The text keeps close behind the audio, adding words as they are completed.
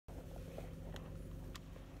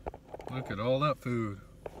Look at all that food.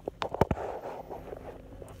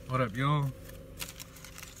 What up, y'all?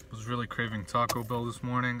 Was really craving Taco Bell this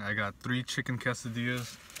morning. I got 3 chicken quesadilla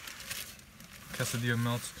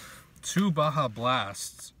melts, 2 Baja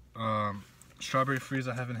Blasts, strawberry freeze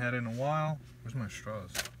I haven't had in a while. Where's my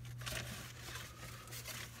straws?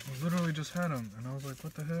 I literally just had them and I was like,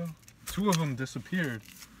 what the hell? 2 of them disappeared.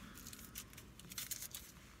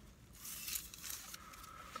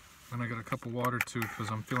 And I got a cup of water too because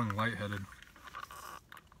I'm feeling lightheaded.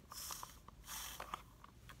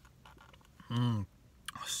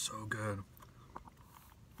 So good.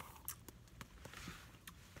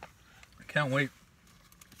 I can't wait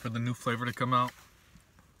for the new flavor to come out.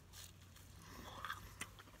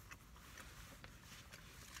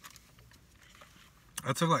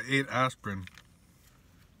 I took like 8 aspirin.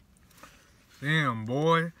 Damn,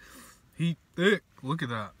 boy. He thick. Look at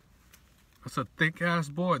that. That's a thick ass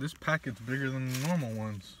boy. This packet's bigger than the normal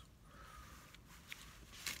ones.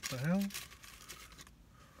 What the hell?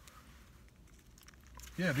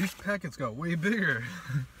 Yeah, these packets got way bigger.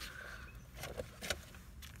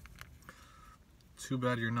 Too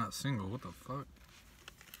bad you're not single. What the fuck?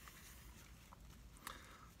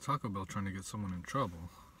 Taco Bell trying to get someone in trouble.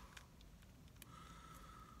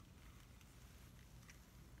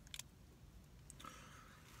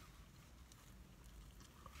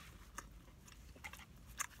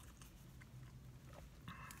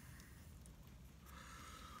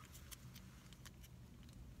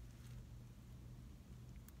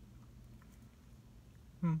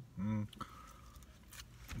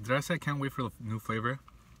 Did I say I can't wait for the new flavor?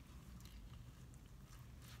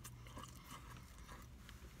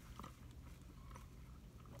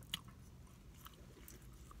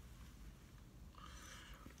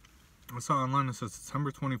 I saw online it says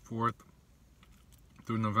September 24th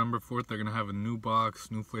through November 4th they're gonna have a new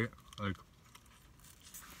box, new flavor. Like,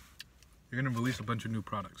 they're gonna release a bunch of new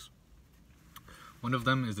products. One of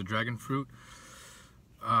them is the dragon fruit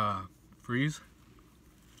freeze.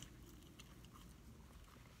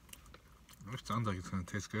 It sounds like it's gonna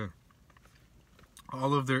taste good.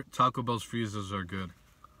 All of their Taco Bell's freezes are good.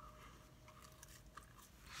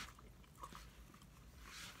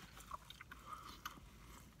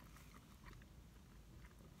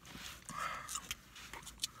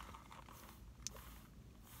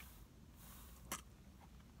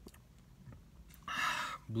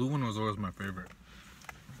 Blue one was always my favorite.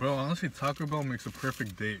 Bro, honestly, Taco Bell makes a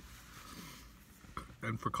perfect date.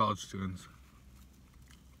 And for college students.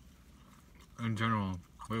 In general,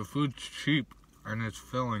 but food's cheap and it's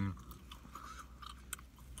filling.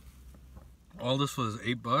 All this was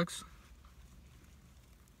 $8.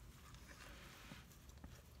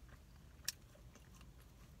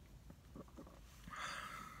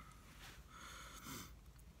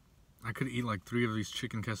 I could eat like 3 of these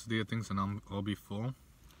chicken quesadilla things and I'll be full.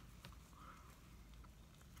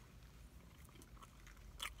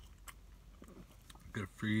 Get a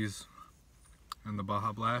freeze and the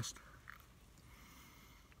Baja Blast.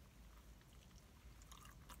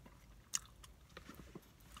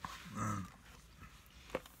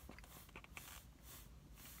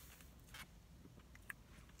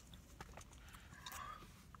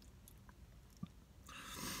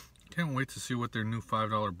 Can't wait to see what their new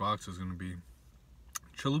 $5 box is going to be.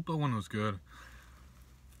 Chalupa one was good.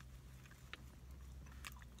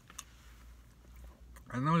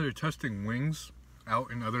 I know they're testing wings out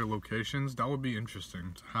in other locations. That would be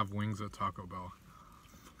interesting to have wings at Taco Bell.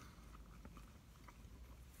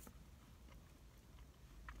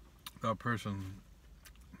 That person,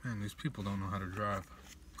 man, these people don't know how to drive.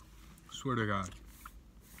 I swear to God.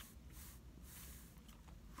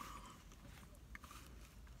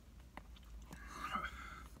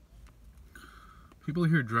 People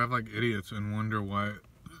here drive like idiots and wonder why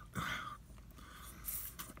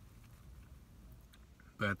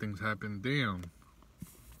bad things happen. Damn.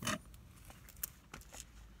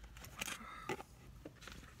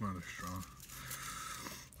 Not a straw.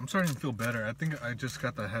 I'm starting to feel better. I think I just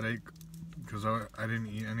got the headache because I didn't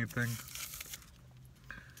eat anything.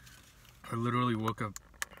 I literally woke up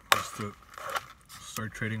just to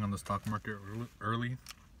start trading on the stock market early.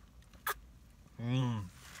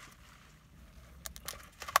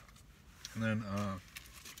 And then,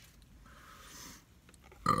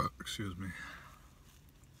 excuse me.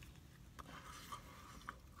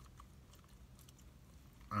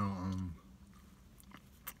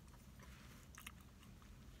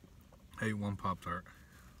 I ate 1 Pop-Tart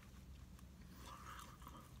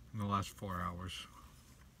in the last 4 hours.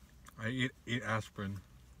 I ate aspirin.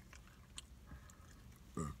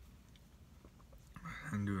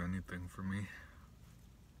 Didn't do anything for me.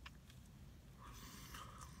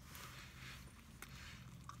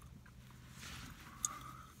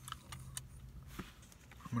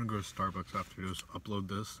 gonna go to Starbucks after this, upload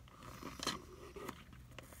this.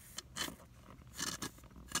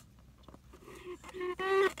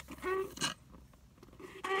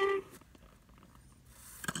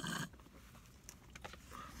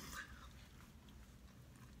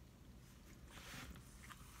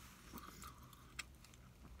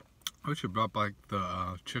 I wish you brought back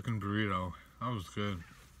the chicken burrito. That was good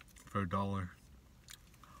for $1.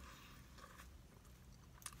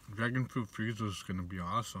 Dragon fruit freeze was gonna be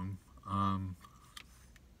awesome. I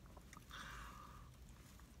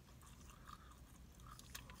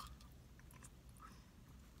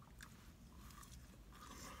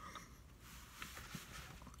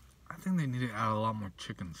think they need to add a lot more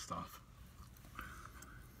chicken stuff.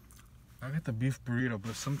 I got the beef burrito,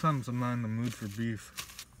 but sometimes I'm not in the mood for beef.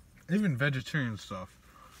 Even vegetarian stuff.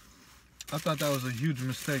 I thought that was a huge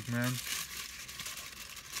mistake, man.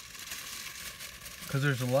 Because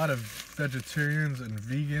there's a lot of vegetarians and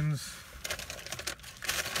vegans.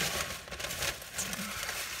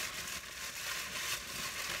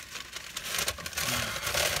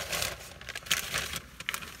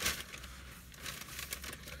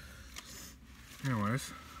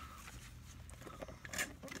 Anyways.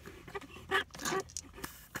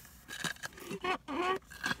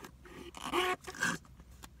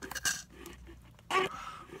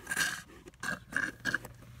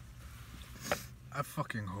 I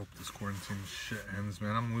fucking hope this quarantine shit ends,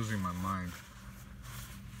 man. I'm losing my mind.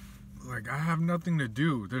 Like, I have nothing to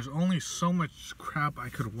do. There's only so much crap I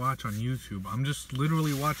could watch on YouTube. I'm just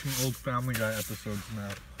literally watching old Family Guy episodes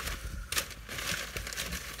now.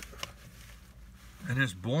 And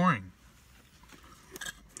it's boring.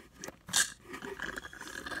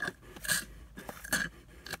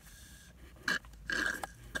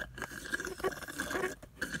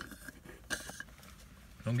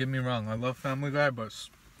 Don't get me wrong, I love Family Guy, but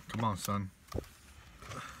come on, son.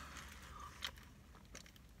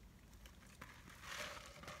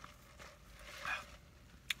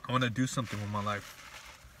 I want to do something with my life.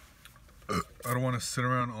 I don't want to sit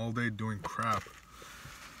around all day doing crap.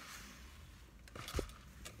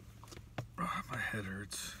 My head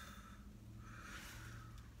hurts.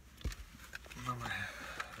 No, my head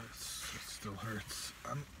hurts. It still hurts.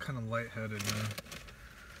 I'm kind of lightheaded, man.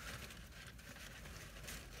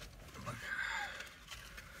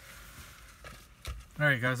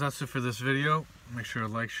 Alright guys, that's it for this video. Make sure to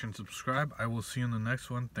like, share, and subscribe. I will see you in the next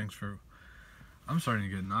one. Thanks for... I'm starting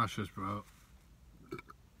to get nauseous, bro.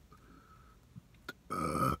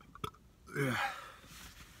 Yeah.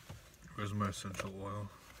 Where's my essential oil?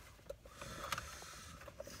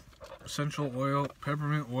 Essential oil,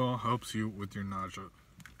 peppermint oil helps you with your nausea.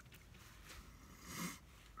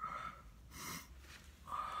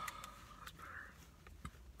 That's better.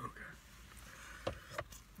 Okay.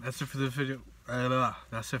 That's it for this video.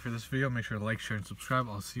 That's it for this video. Make sure to like, share, and subscribe.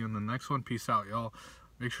 I'll see you in the next one. Peace out, y'all.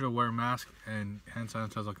 Make sure to wear a mask and hand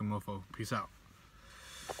sanitize like a mofo. Peace out.